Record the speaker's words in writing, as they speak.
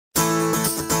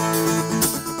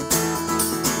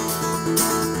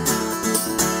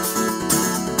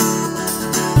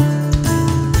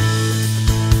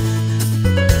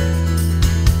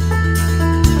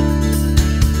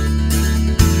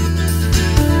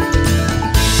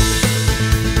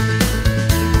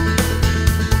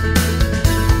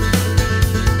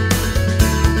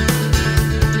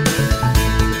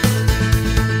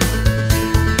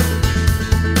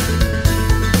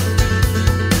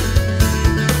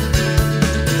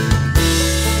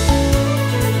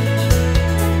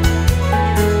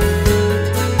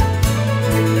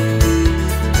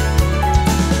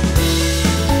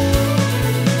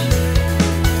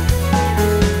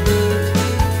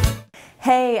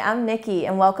I'm Nikki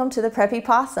and welcome to the Preppy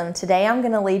Possum. Today I'm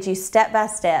going to lead you step by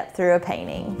step through a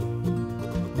painting.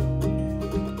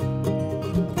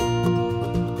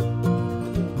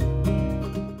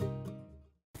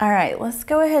 All right, let's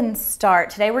go ahead and start.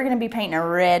 Today we're going to be painting a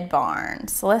red barn.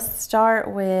 So let's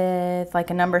start with like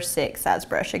a number 6 size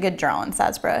brush, a good drawing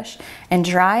size brush, and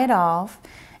dry it off.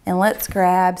 And let's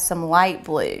grab some light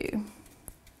blue.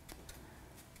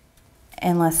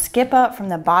 And let's skip up from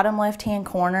the bottom left-hand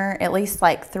corner, at least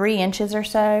like 3 inches or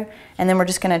so. And then we're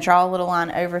just going to draw a little line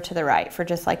over to the right for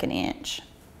just like an inch.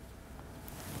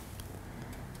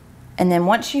 And then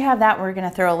once you have that, we're going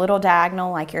to throw a little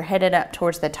diagonal like you're headed up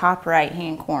towards the top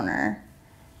right-hand corner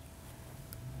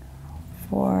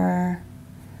for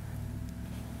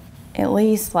at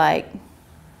least like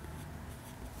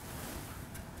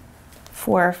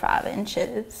 4 or 5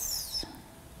 inches.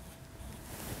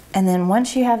 And then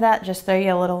once you have that, just throw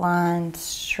you a little line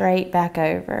straight back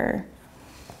over.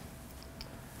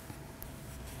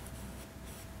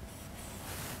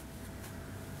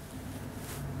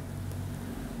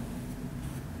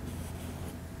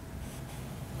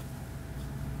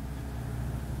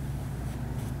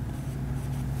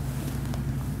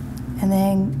 And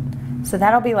then, so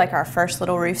that'll be like our first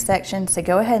little roof section. So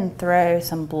go ahead and throw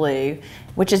some blue,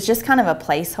 which is just kind of a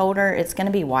placeholder. It's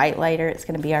gonna be white later, it's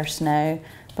gonna be our snow,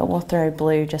 but we'll throw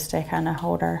blue just to kind of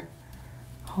hold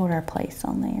our place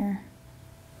on there.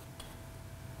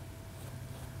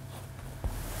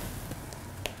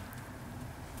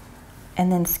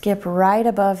 And then skip right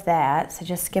above that. So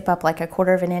just skip up like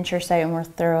 1/4 of an inch or so and we'll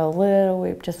throw a little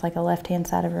loop, just like a left-hand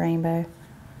side of a rainbow.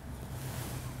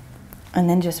 And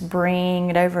then just bring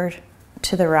it over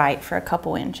to the right for a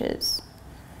couple inches.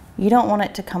 You don't want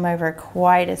it to come over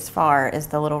quite as far as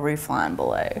the little roof line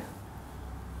below.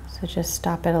 So just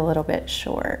stop it a little bit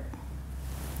short.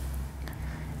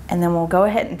 And then we'll go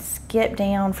ahead and skip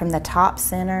down from the top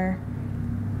center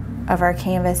of our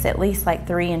canvas at least like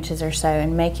 3 inches or so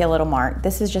and make you a little mark.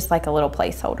 This is just like a little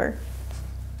placeholder.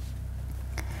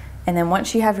 And then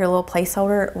once you have your little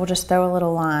placeholder, we'll just throw a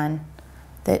little line,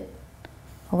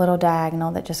 a little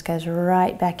diagonal that just goes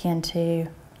right back into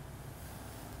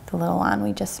the little line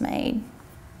we just made.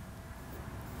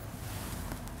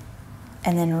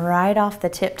 And then right off the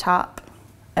tip top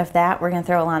of that, we're going to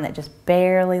throw a line that just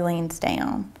barely leans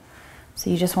down. So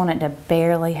you just want it to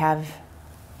barely have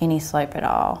any slope at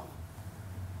all.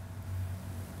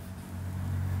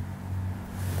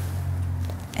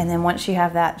 And then once you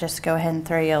have that, just go ahead and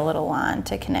throw you a little line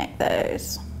to connect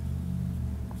those.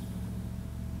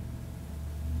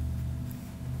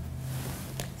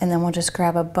 And then we'll just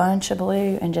grab a bunch of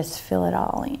blue and just fill it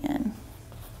all in.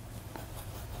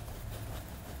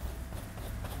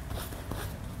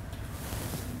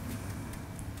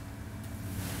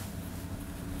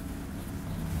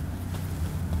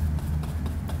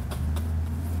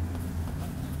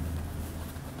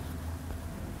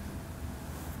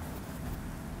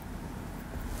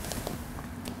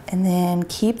 And then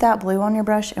keep that blue on your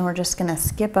brush and we're just gonna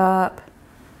skip up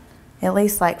at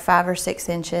least like 5 or 6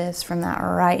 inches from that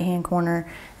right-hand corner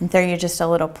and throw you just a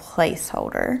little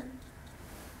placeholder.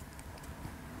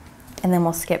 And then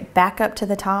we'll skip back up to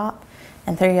the top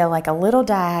and throw you like a little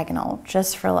diagonal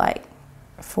just for like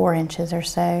 4 inches or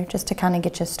so, just to kind of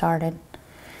get you started.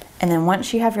 And then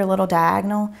once you have your little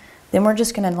diagonal, then we're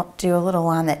just gonna do a little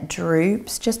line that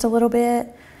droops just a little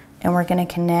bit and we're gonna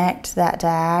connect that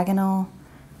diagonal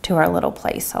to our little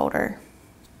placeholder.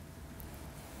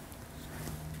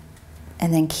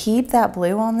 And then keep that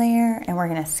blue on there and we're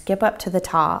gonna skip up to the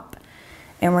top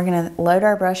and we're gonna load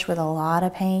our brush with a lot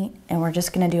of paint and we're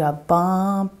just gonna do a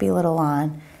bumpy little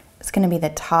line. It's gonna be the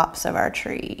tops of our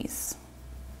trees.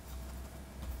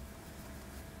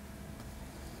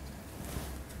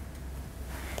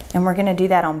 And we're gonna do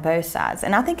that on both sides.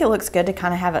 And I think it looks good to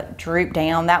kind of have it droop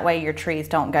down. That way your trees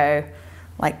don't go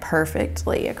like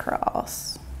perfectly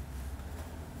across.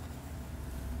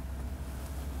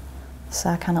 So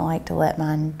I kind of like to let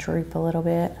mine droop a little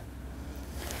bit.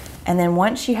 And then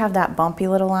once you have that bumpy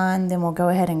little line, then we'll go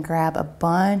ahead and grab a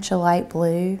bunch of light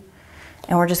blue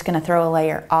and we're just gonna throw a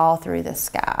layer all through the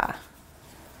sky.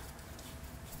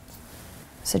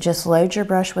 So just load your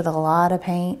brush with a lot of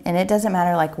paint and it doesn't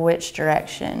matter like which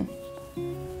direction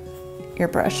your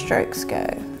brush strokes go.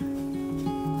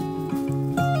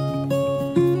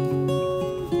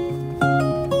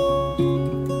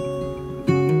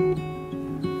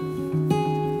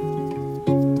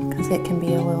 It can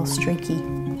be a little streaky,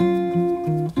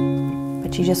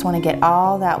 but you just want to get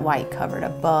all that white covered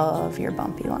above your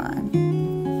bumpy line.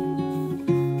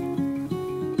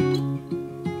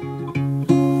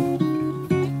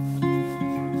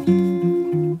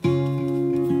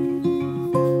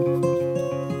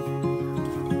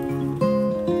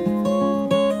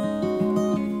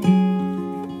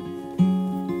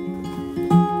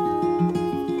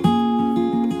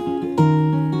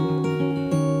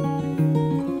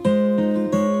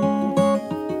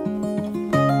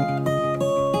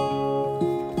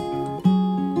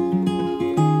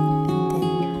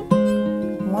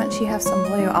 have some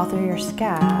blue all through your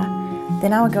sky,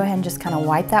 then I would go ahead and just kind of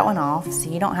wipe that one off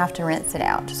so you don't have to rinse it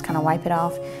out. Just kind of wipe it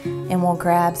off, and we'll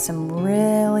grab some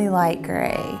really light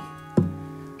gray.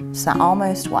 It's not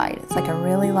almost white, it's like a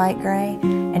really light gray.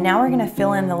 And now we're gonna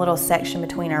fill in the little section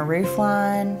between our roof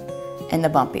line and the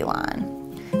bumpy line.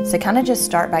 So kind of just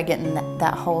start by getting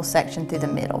that whole section through the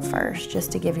middle first,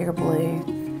 just to give your blue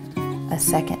a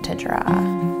second to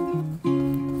dry.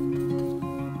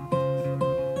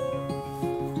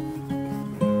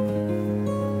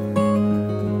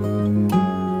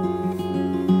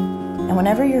 And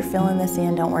whenever you're filling this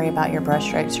in, don't worry about your brush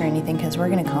strokes or anything, because we're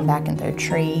gonna come back and throw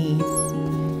trees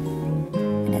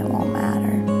and it won't matter.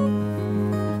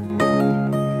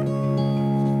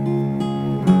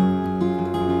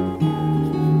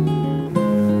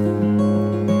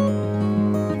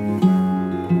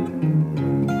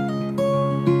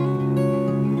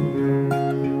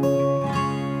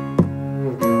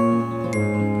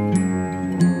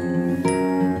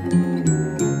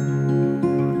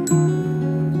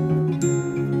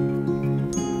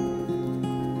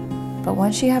 But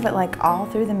once you have it like all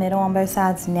through the middle on both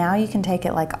sides, now you can take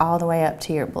it like all the way up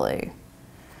to your blue.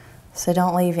 So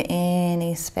don't leave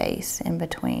any space in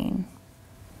between.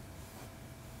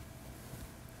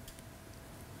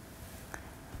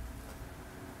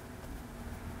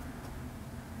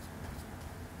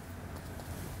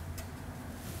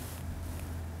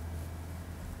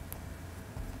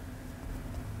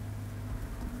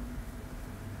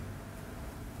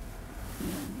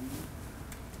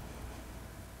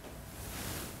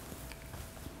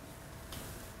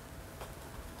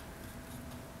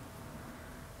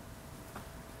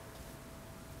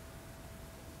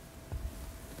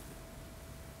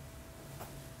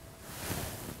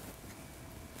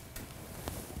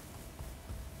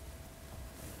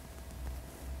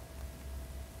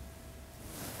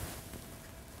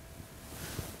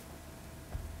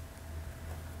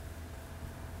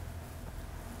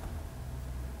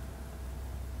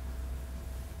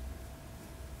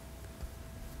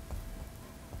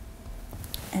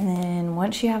 And then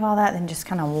once you have all that, then just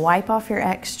kind of wipe off your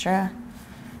extra,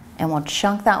 and we'll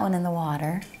chunk that one in the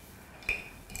water.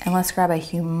 And let's grab a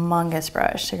humongous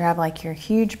brush. So grab like your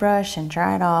huge brush and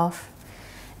dry it off.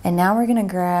 And now we're gonna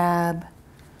grab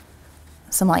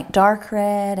some like dark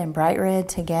red and bright red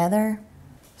together.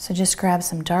 So just grab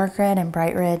some dark red and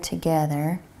bright red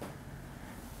together.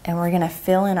 And we're gonna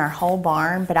fill in our whole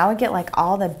barn, but I would get like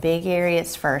all the big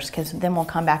areas first, because then we'll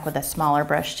come back with a smaller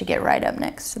brush to get right up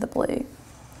next to the blue.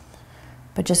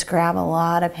 But just grab a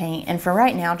lot of paint, and for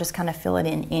right now, just kind of fill it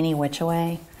in any which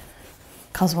way,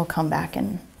 because we'll come back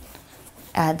and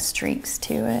add streaks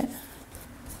to it.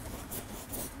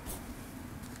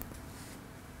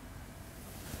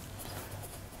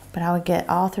 But I would get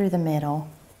all through the middle.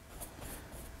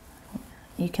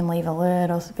 You can leave a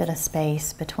little bit of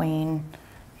space between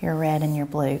your red and your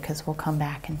blue, because we'll come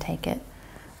back and take it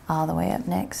all the way up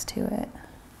next to it.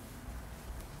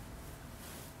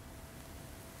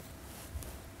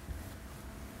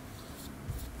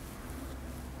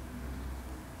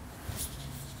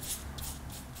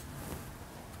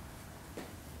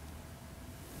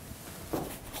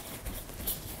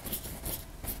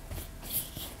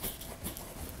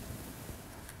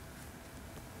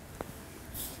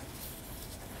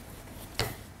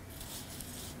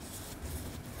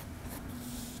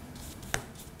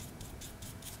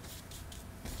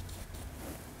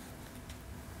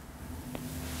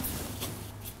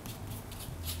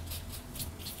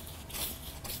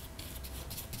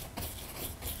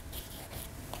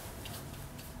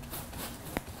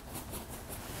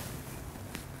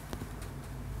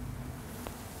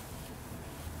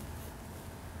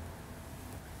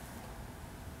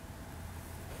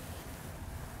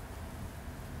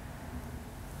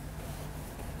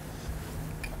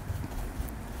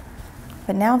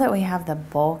 But now that we have the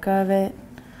bulk of it,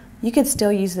 you could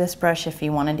still use this brush if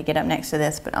you wanted to get up next to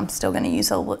this, but I'm still going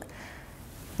to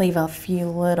leave a few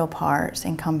little parts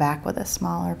and come back with a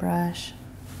smaller brush.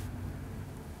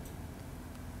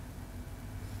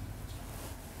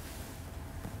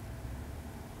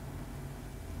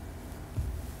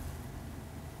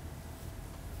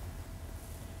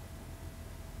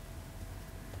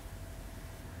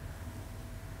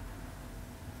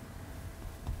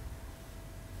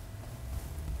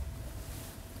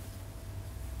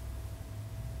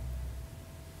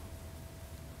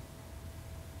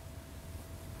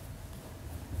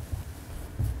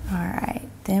 Alright,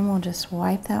 then we'll just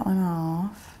wipe that one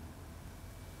off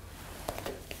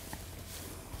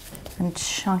and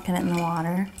chunk it in the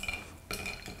water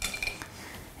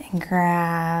and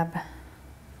grab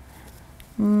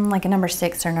like a number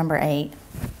 6 or number 8.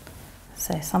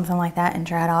 So something like that, and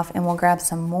dry it off. And we'll grab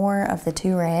some more of the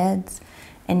 2 reds.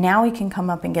 And now we can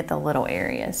come up and get the little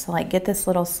areas. So like get this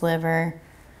little sliver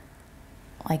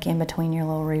like in between your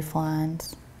little roof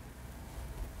lines.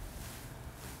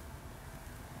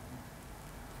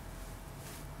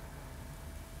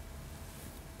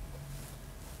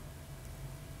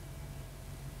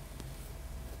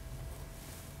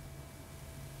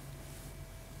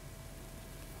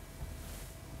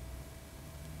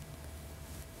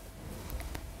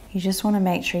 You just want to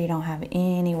make sure you don't have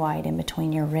any white in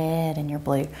between your red and your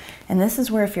blue. And this is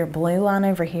where if your blue line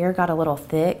over here got a little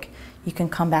thick, you can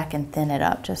come back and thin it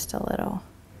up just a little.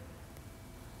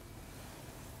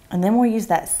 And then we'll use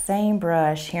that same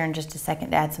brush here in just a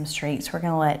second to add some streaks. We're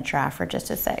going to let it dry for just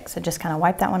a sec. So just kind of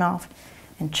wipe that one off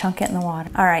and chunk it in the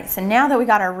water. All right, so now that we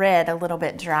got our red a little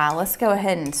bit dry, let's go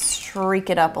ahead and streak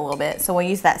it up a little bit. So we'll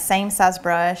use that same size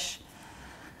brush,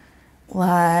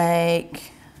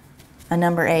 like a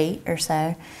number 8 or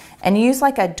so, and use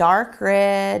like a dark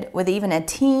red with even a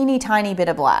teeny tiny bit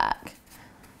of black.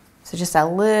 So just a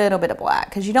little bit of black,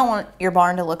 because you don't want your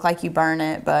barn to look like you burn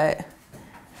it, but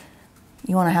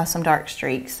you want to have some dark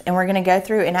streaks. And we're going to go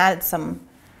through and add some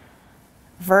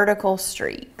vertical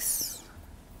streaks.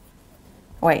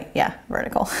 Wait, yeah,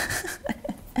 vertical.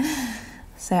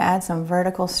 So add some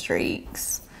vertical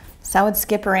streaks. So I would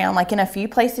skip around, like in a few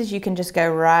places you can just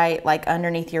go right like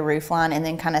underneath your roof line and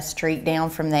then kind of streak down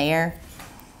from there.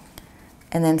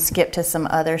 And then skip to some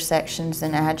other sections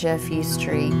and add you a few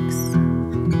streaks.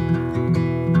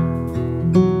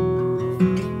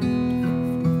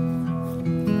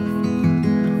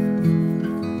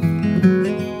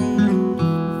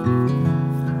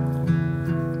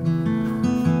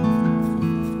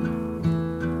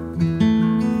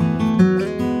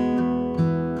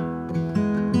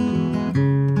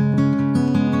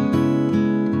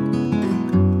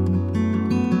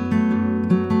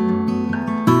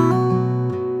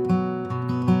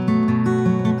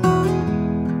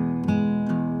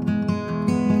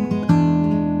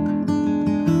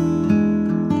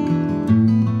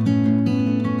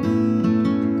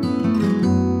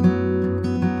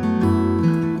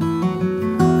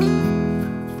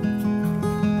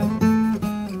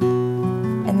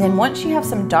 Then once you have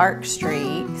some dark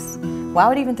streaks, well, I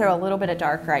would even throw a little bit of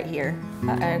dark right here.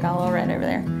 I got a little red over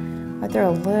there. I'd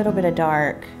throw a little bit of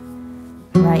dark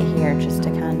right here just to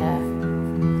kind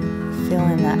of fill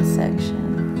in that section.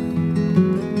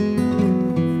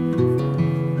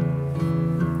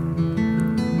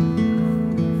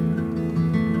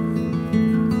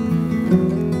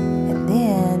 And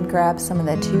then grab some of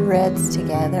the 2 reds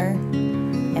together.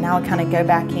 And I would kind of go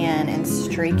back in and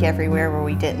streak everywhere where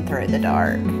we didn't throw the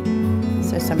dark.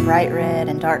 So some bright red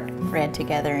and dark red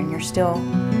together, and you're still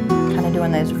kind of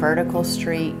doing those vertical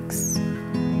streaks,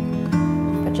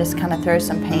 but just kind of throw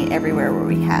some paint everywhere where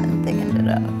we hadn't thickened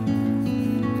it up.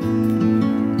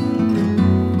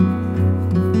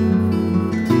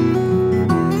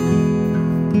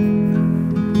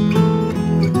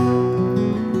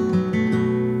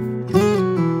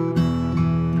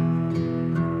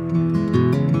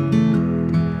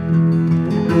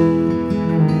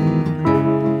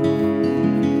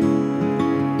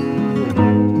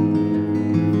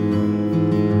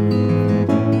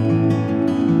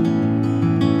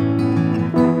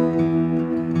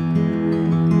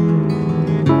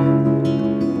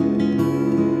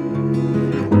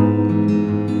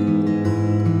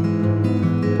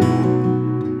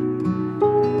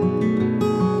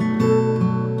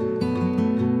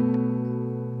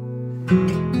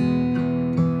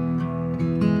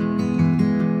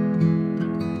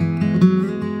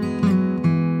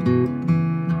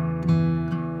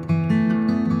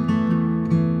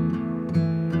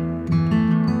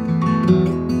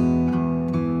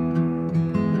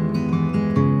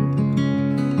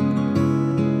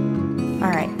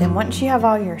 Then once you have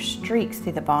all your streaks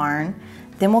through the barn,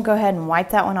 then we'll go ahead and wipe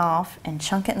that one off and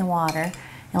chunk it in the water.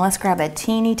 And let's grab a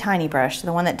teeny tiny brush,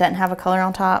 the one that doesn't have a color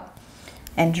on top,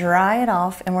 and dry it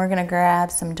off. And we're gonna grab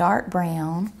some dark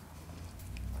brown.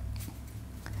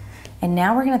 And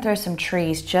now we're gonna throw some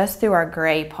trees just through our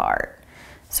gray part.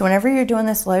 So whenever you're doing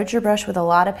this, load your brush with a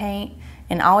lot of paint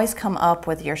and always come up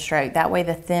with your stroke. That way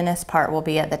the thinnest part will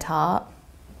be at the top.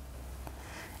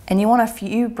 And you want a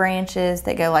few branches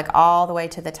that go like all the way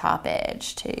to the top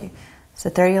edge too. So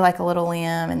throw you like a little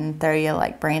limb and throw you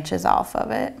like branches off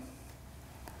of it.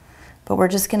 But we're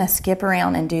just gonna skip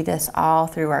around and do this all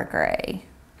through our gray.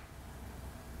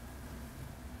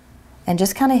 And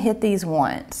just kind of hit these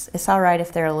once. It's all right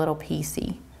if they're a little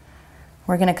piecey.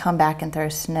 We're gonna come back and throw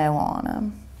snow on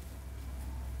them.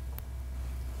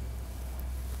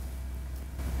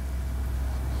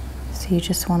 So So you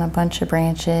just want a bunch of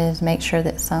branches. Make sure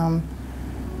that some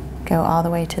go all the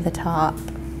way to the top.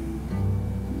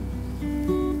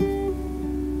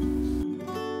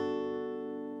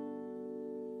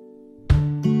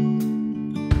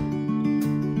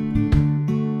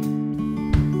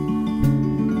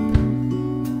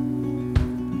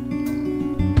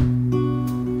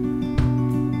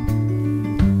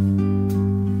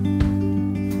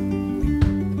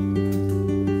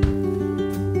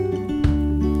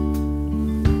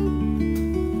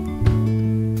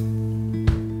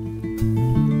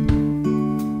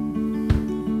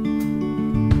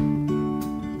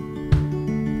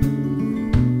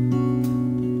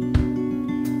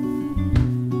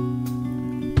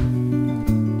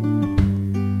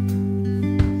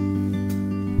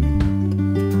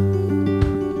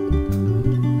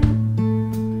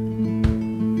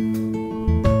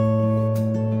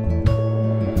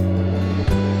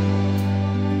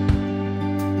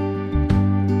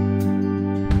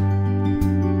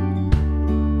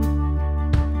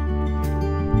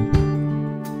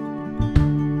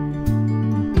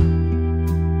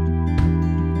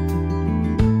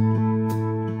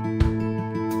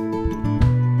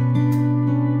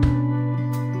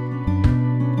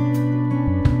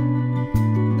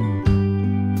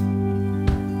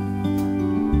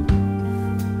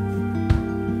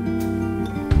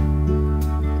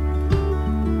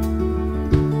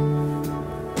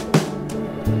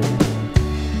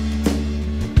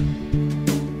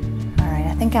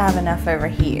 I have enough over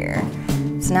here.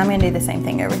 So now I'm gonna do the same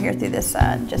thing over here through this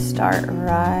side. Just start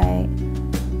right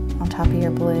on top of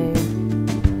your blue.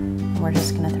 And we're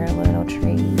just gonna throw little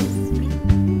trees.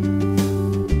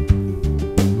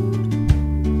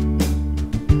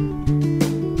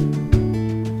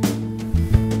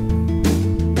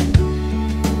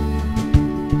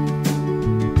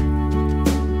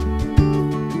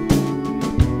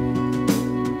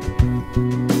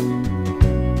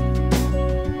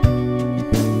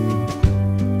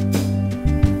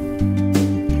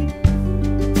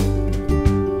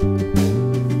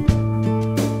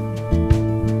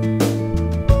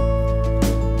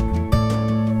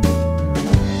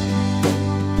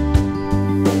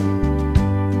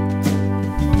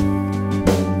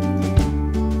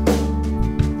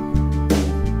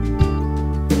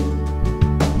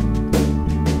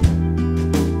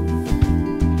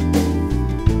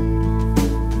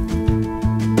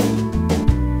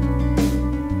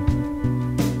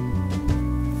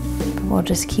 We'll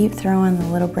just keep throwing the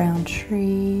little brown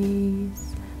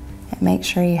trees and make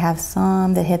sure you have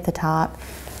some that hit the top.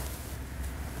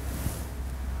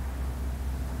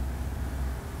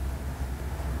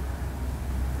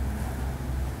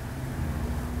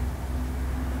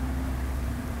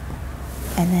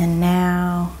 And then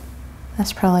now,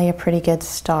 that's probably a pretty good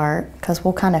start because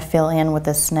we'll kind of fill in with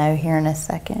the snow here in a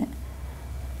second.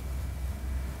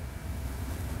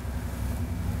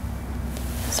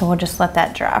 So we'll just let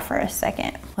that dry for a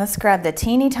second. Let's grab the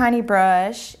teeny tiny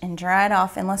brush and dry it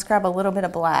off, and let's grab a little bit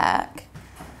of black.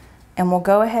 And we'll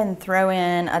go ahead and throw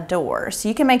in a door. So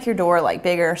you can make your door like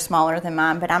bigger or smaller than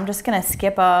mine, but I'm just gonna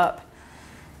skip up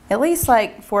at least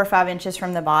like 4 or 5 inches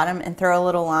from the bottom and throw a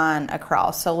little line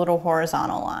across, so a little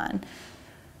horizontal line.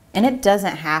 And it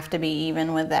doesn't have to be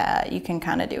even with that. You can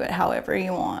kind of do it however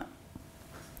you want.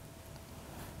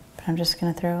 But I'm just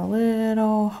gonna throw a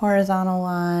little horizontal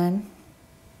line.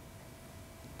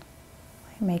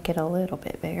 Make it a little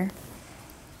bit bigger.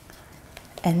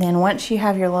 And then once you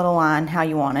have your little line how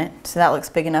you want it, so that looks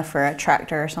big enough for a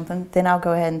tractor or something, then I'll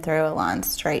go ahead and throw a line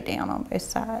straight down on both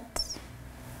sides.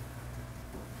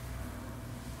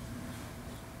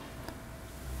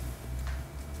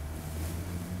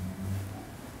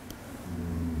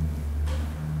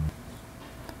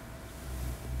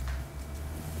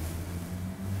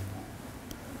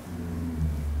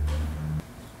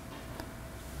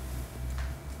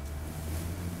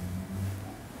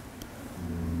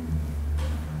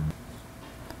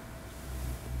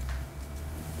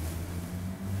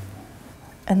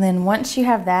 And then once you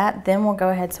have that, then we'll go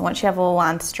ahead, so once you have a little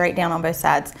line straight down on both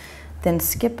sides, then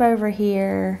skip over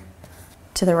here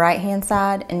to the right hand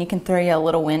side and you can throw you a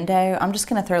little window. I'm just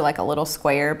gonna throw like a little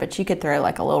square, but you could throw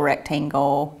like a little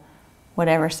rectangle,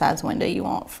 whatever size window you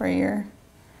want for your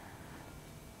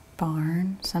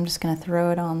barn. So I'm just gonna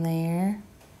throw it on there.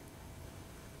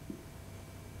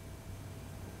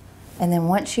 And then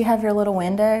once you have your little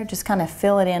window, just kind of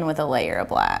fill it in with a layer of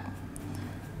black.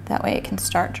 That way it can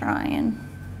start drying.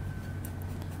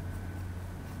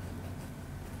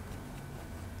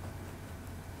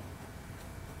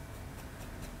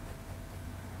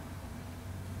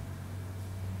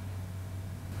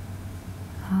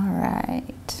 All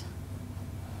right.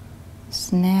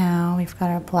 So now we've got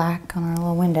our black on our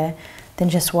little window. Then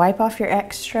just wipe off your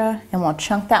extra and we'll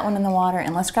chunk that one in the water,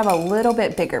 and let's grab a little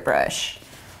bit bigger brush.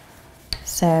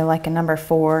 So like a number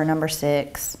 4 or number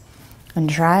 6, and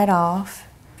dry it off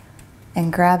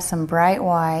and grab some bright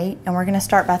white, and we're gonna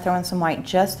start by throwing some white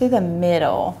just through the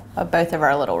middle of both of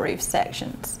our little roof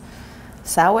sections.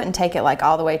 So I wouldn't take it like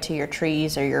all the way to your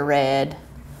trees or your red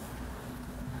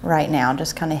right now,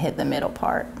 just kind of hit the middle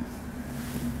part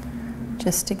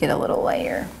just to get a little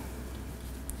layer.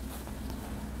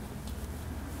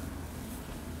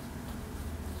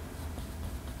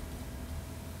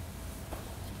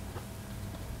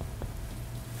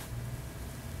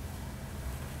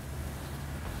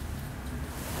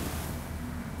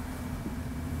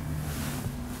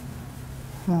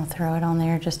 We'll throw it on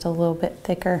there just a little bit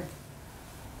thicker.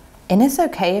 And it's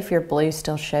okay if your blue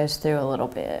still shows through a little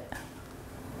bit.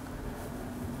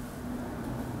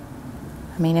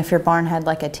 I mean, if your barn had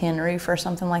like a tin roof or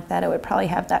something like that, it would probably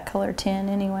have that color tin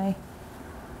anyway.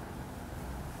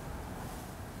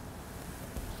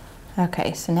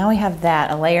 Okay, so now we have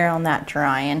that, a layer on that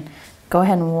drying. Go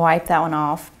ahead and wipe that one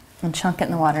off and chunk it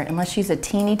in the water. And let's use a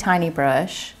teeny tiny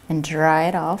brush and dry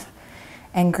it off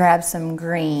and grab some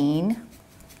green.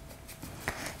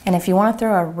 And if you want to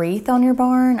throw a wreath on your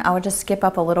barn, I would just skip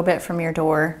up a little bit from your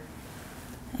door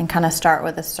and kind of start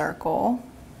with a circle.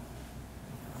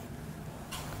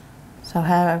 So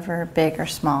however big or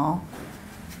small.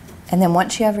 And then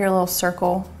once you have your little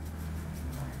circle,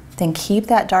 then keep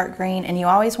that dark green, and you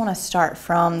always want to start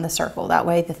from the circle. That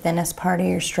way the thinnest part of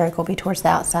your stroke will be towards the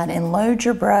outside, and load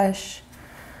your brush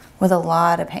with a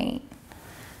lot of paint.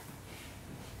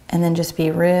 And then just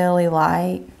be really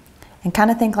light. And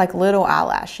kind of think like little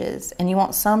eyelashes, and you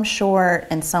want some short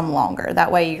and some longer.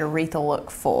 That way your wreath will look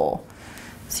full.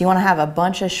 So you want to have a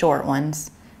bunch of short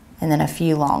ones and then a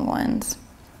few long ones.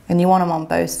 And you want them on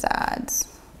both sides.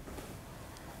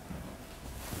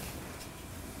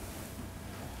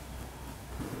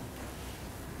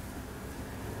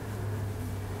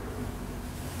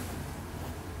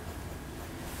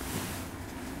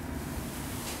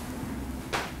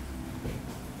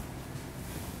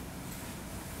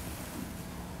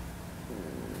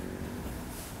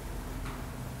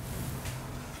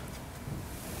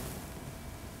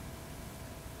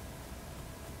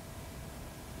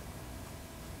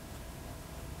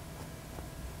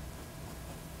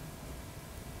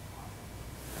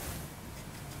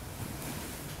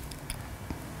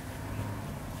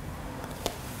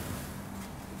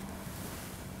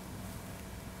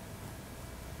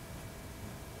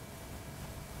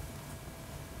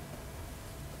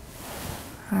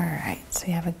 All right, so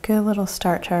you have a good little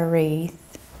start to our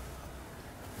wreath.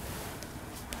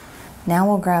 Now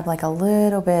we'll grab like a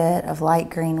little bit of light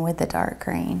green with the dark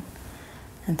green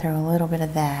and throw a little bit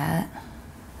of that.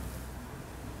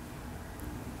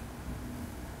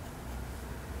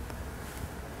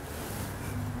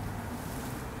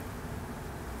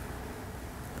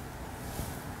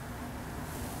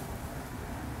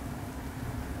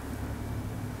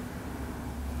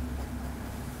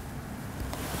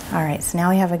 All right, so now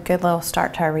we have a good little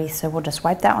start to our wreath, so we'll just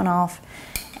wipe that one off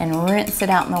and rinse it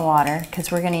out in the water,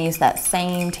 because we're gonna use that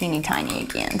same teeny tiny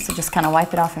again. So just kind of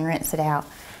wipe it off and rinse it out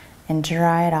and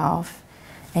dry it off.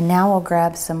 And now we'll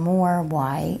grab some more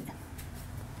white.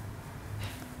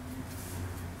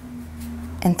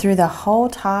 And through the whole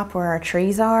top where our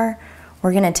trees are,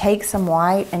 we're gonna take some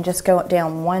white and just go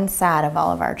down one side of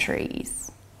all of our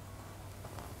trees.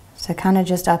 So kind of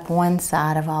just up one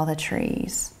side of all the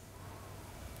trees.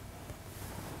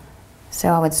 So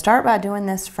I would start by doing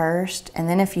this first, and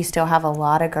then if you still have a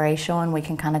lot of gray showing, we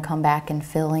can kind of come back and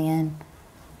fill in.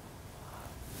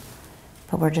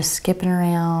 But we're just skipping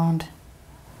around,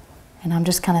 and I'm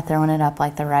just kind of throwing it up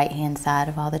like the right-hand side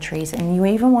of all the trees. And you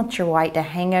even want your white to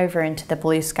hang over into the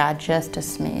blue sky just a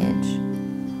smidge.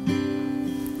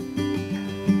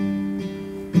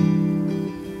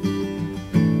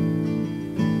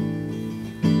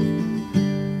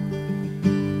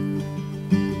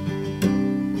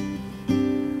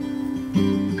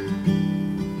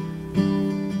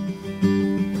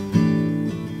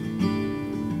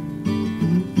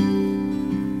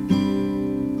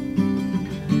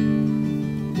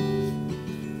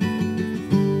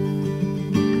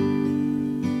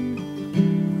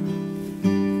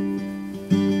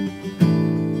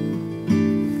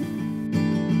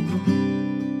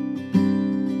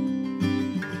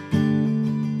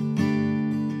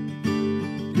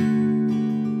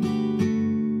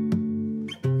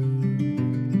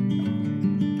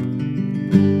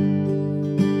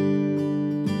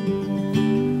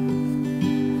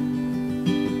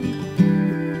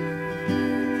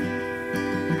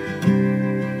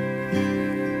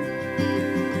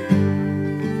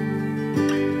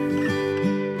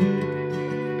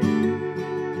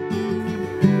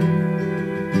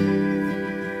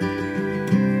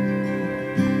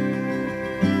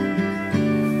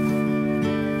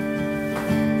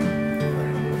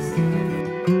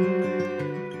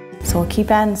 keep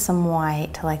adding some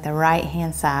white to like the right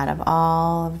hand side of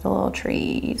all of the little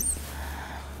trees.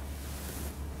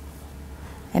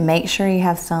 And make sure you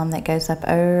have some that goes up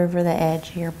over the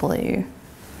edge of your blue.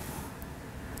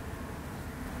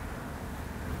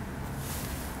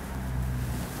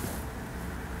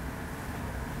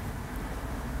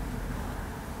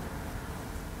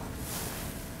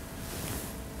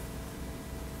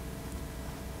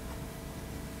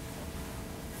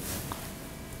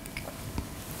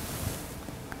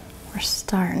 We're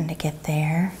starting to get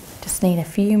there. Just need a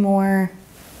few more.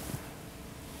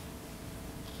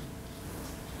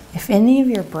 If any of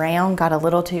your brown got a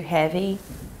little too heavy,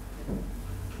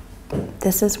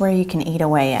 this is where you can eat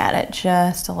away at it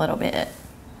just a little bit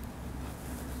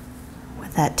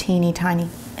with that teeny tiny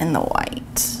in the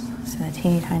white. So the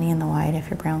teeny tiny in the white if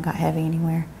your brown got heavy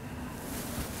anywhere.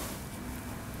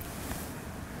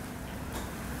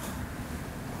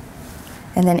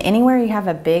 And then anywhere you have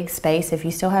a big space, if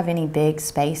you still have any big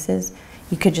spaces,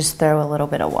 you could just throw a little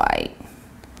bit of white.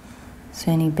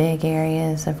 So any big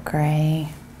areas of gray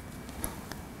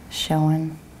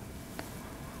showing,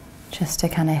 just to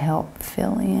kind of help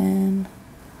fill in.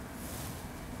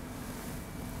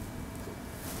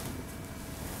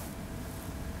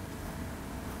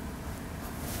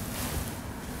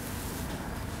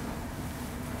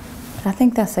 But I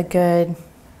think that's a good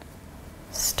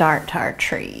start to our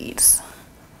trees.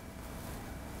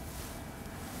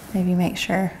 Maybe make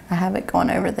sure I have it going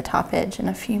over the top edge in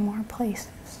a few more places,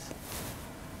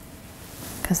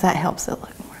 because that helps it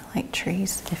look more like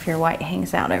trees if your white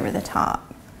hangs out over the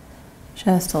top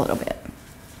just a little bit.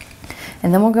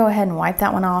 And then we'll go ahead and wipe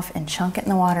that one off and chunk it in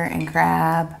the water and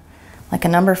grab like a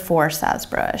number 4 size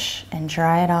brush and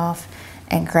dry it off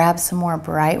and grab some more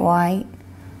bright white.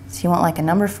 So you want like a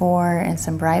number 4 and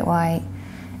some bright white.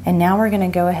 And now we're gonna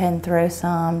go ahead and throw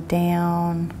some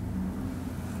down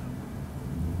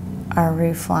our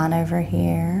roof line over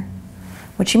here,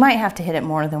 which you might have to hit it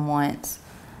more than once,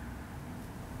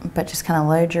 but just kind of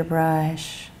load your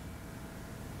brush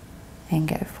and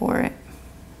go for it.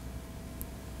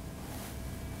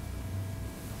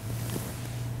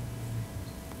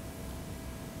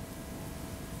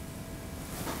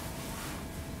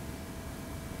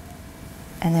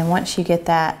 And then once you get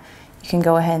that, you can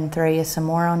go ahead and throw you some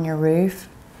more on your roof,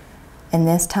 and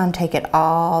this time take it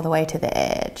all the way to the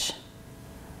edge.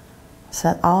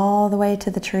 So all the way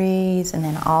to the trees and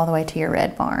then all the way to your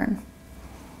red barn.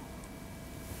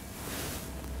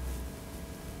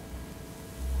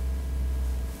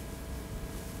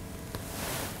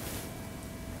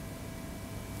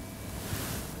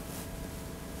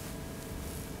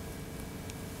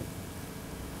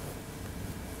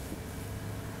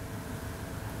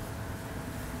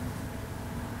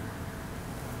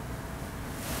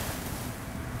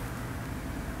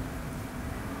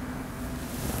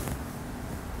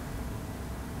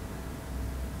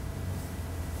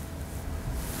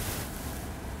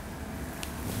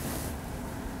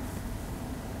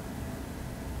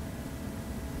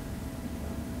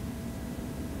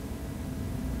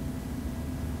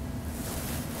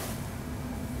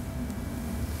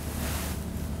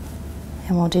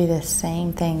 And we'll do the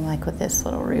same thing like with this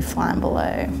little roof line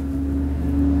below.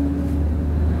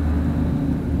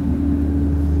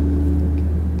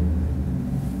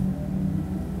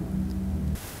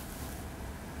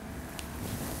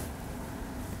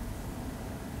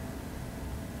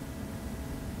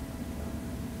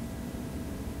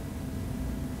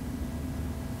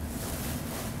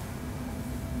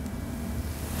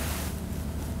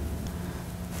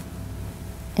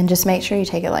 And just make sure you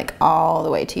take it like all the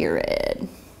way to your red,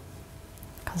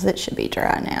 because it should be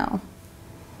dry now.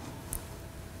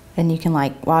 And you can,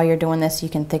 like, while you're doing this, you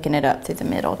can thicken it up through the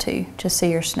middle too, just so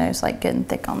your snow's like good and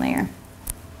thick on there.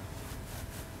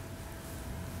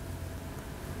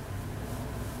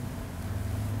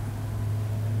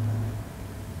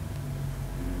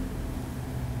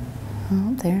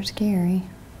 Oh, there's Gary.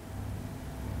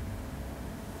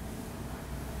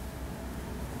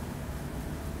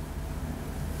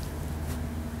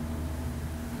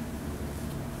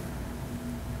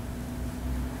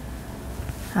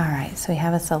 All right, so we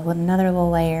have us another little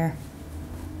layer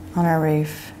on our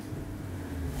roof,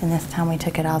 and this time we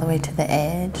took it all the way to the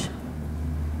edge.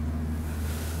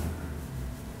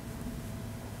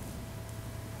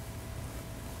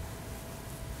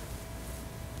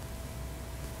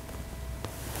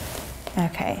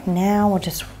 Okay, now we'll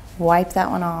just wipe that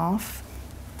one off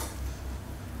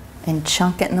and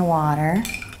chunk it in the water.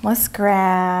 Let's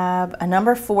grab a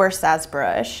number 4 size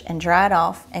brush and dry it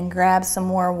off and grab some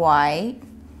more white.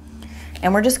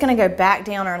 And we're just gonna go back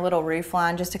down our little roof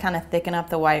line just to kind of thicken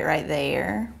up the white right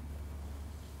there.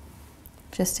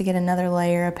 just to get another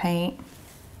layer of paint.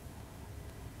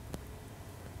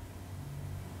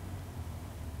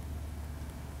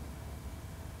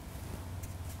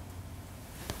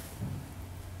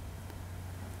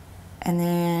 And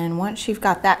then once you've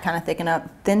got that kind of thickened up,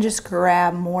 then just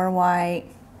grab more white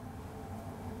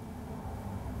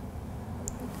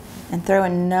and throw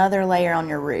another layer on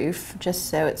your roof just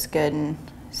so it's good and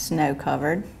snow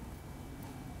covered.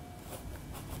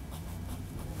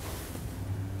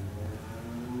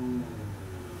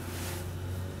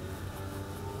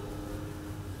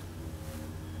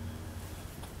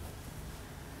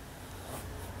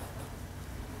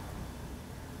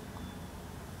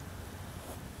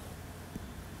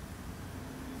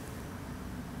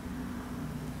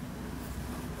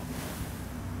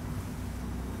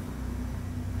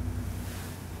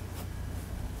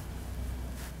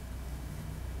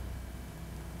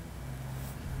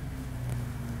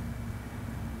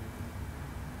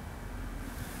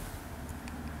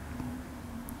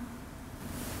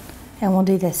 And we'll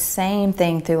do the same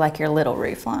thing through like your little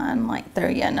roof line, like throw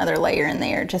you another layer in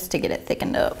there just to get it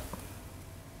thickened up.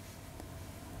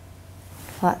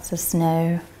 Lots of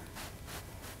snow.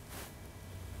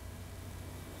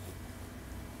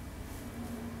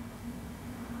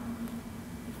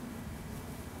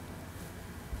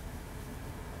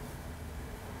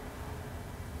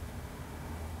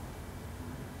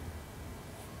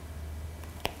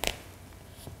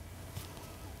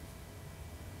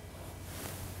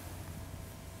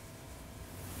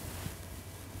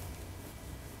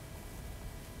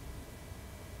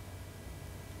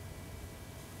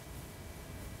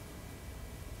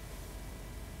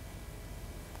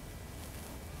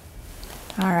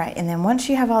 All right, and then once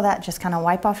you have all that, just kind of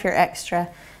wipe off your extra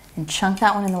and chunk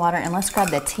that one in the water, and let's grab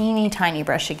the teeny tiny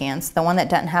brush again, so the one that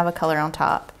doesn't have a color on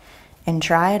top, and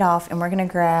dry it off. And we're gonna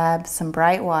grab some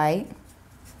bright white.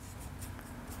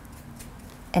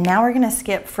 And now we're gonna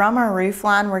skip from our roof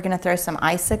line, we're gonna throw some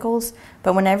icicles,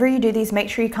 but whenever you do these, make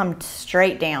sure you come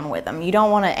straight down with them. You don't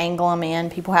wanna angle them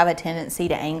in. People have a tendency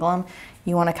to angle them.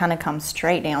 You wanna kind of come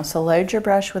straight down. So load your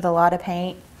brush with a lot of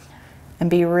paint and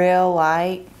be real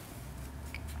light.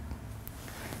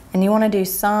 And you want to do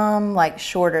some like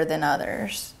shorter than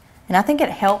others. And I think it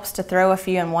helps to throw a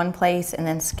few in one place and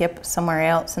then skip somewhere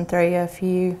else and throw you a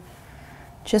few,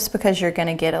 just because you're going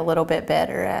to get a little bit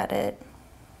better at it.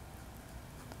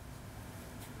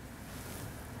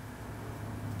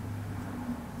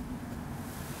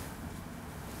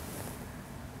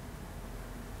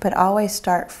 But always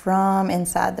start from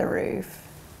inside the roof.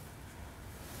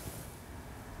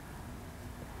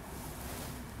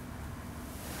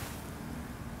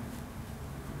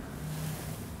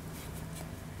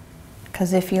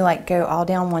 Because if you like go all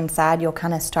down one side, you'll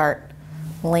kind of start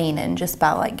leaning just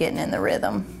by like getting in the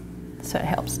rhythm. So it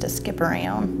helps to skip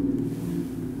around.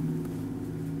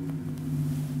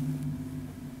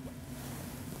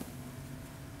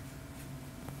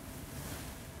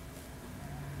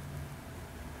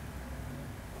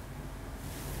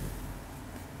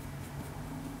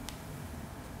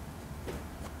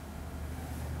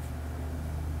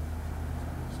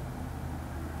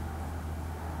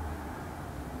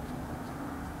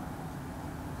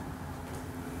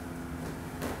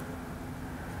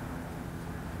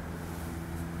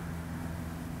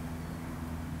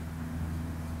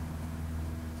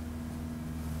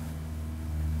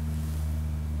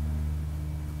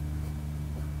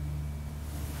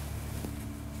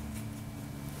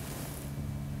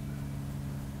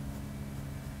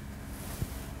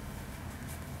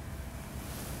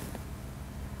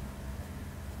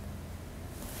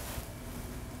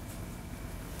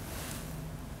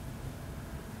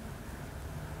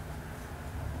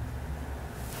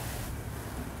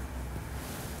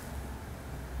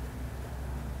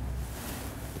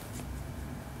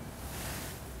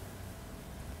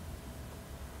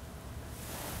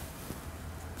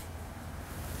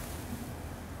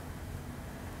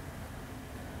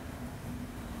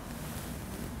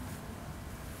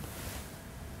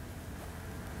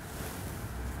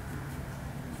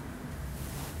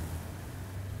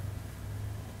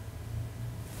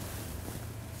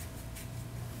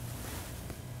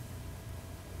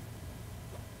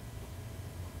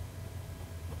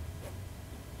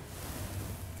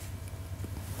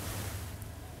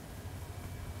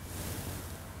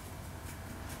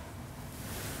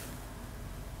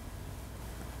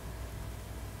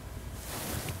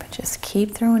 Just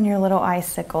keep throwing your little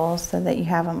icicles so that you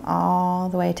have them all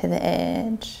the way to the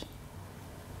edge.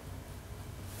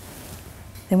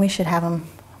 Then we should have them,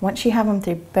 once you have them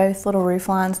through both little roof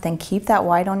lines, then keep that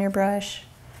white on your brush,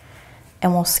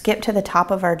 and we'll skip to the top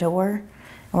of our door.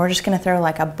 And we're just gonna throw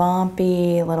like a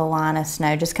bumpy little line of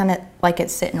snow, just kind of like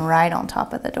it's sitting right on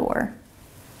top of the door.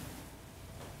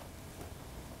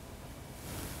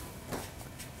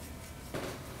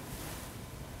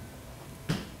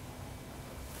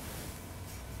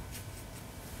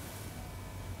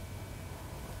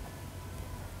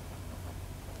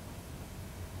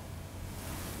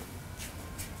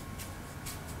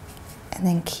 And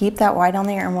then keep that white on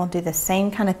there, and we'll do the same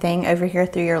kind of thing over here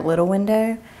through your little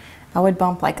window. I would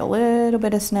bump like a little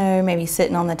bit of snow, maybe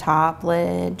sitting on the top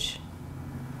ledge.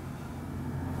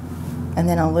 And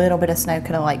then a little bit of snow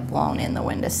could have like blown in the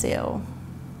windowsill.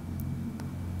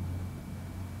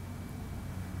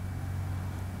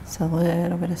 So a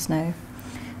little bit of snow.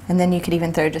 And then you could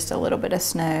even throw just a little bit of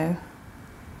snow,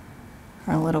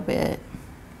 or a little bit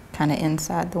kind of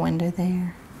inside the window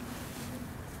there.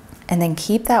 And then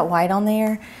keep that white on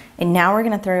there. And now we're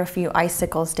gonna throw a few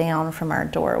icicles down from our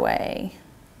doorway.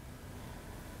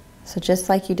 So just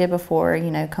like you did before,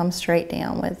 you know, come straight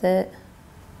down with it.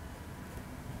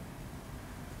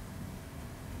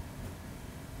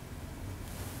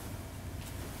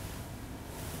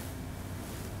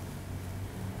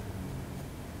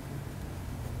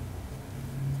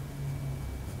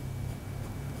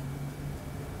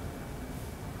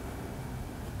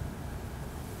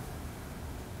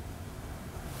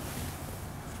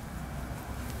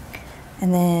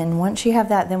 And then once you have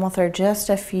that, then we'll throw just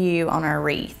a few on our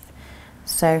wreath.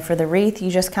 So for the wreath,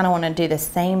 you just kind of want to do the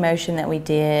same motion that we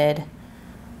did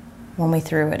when we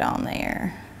threw it on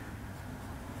there.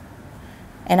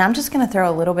 And I'm just going to throw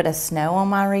a little bit of snow on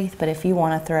my wreath, but if you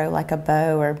want to throw like a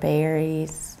bow or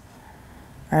berries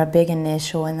or a big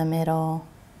initial in the middle.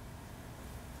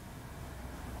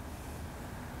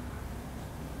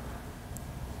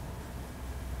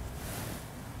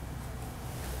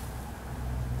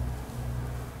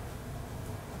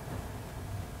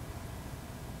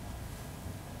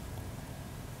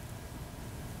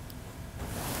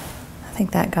 I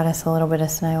think that got us a little bit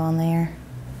of snow on there.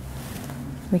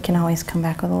 We can always come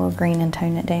back with a little green and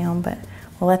tone it down, but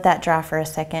we'll let that dry for a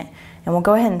second. And we'll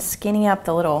go ahead and skinny up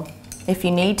the little, if you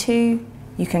need to,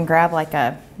 you can grab like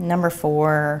a number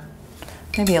 4,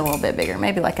 maybe a little bit bigger,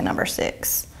 maybe like a number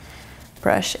 6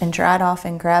 brush, and dry it off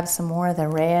and grab some more of the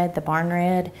red, the barn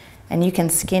red, and you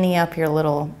can skinny up your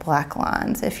little black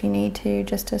lines if you need to,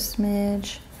 just a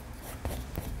smidge.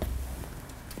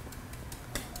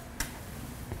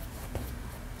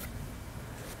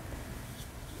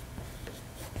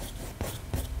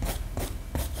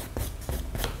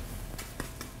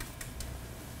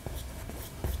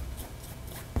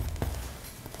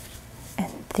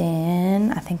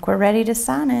 Then I think we're ready to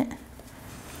sign it.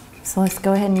 So let's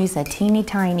go ahead and use a teeny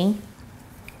tiny.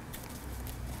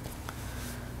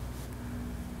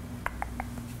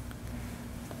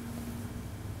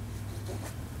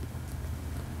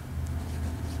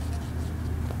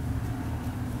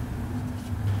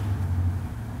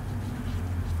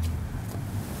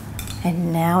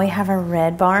 And now we have a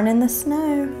red barn in the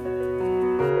snow.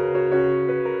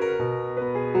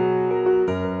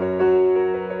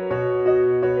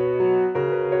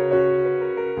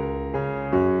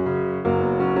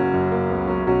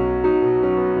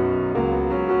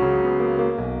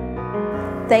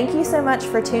 Thank you so much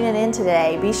for tuning in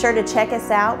today. Be sure to check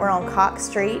us out. We're on Cox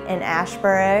Street in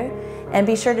Asheboro. And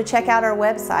be sure to check out our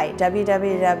website,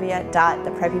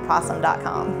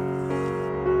 www.thepreppypossum.com.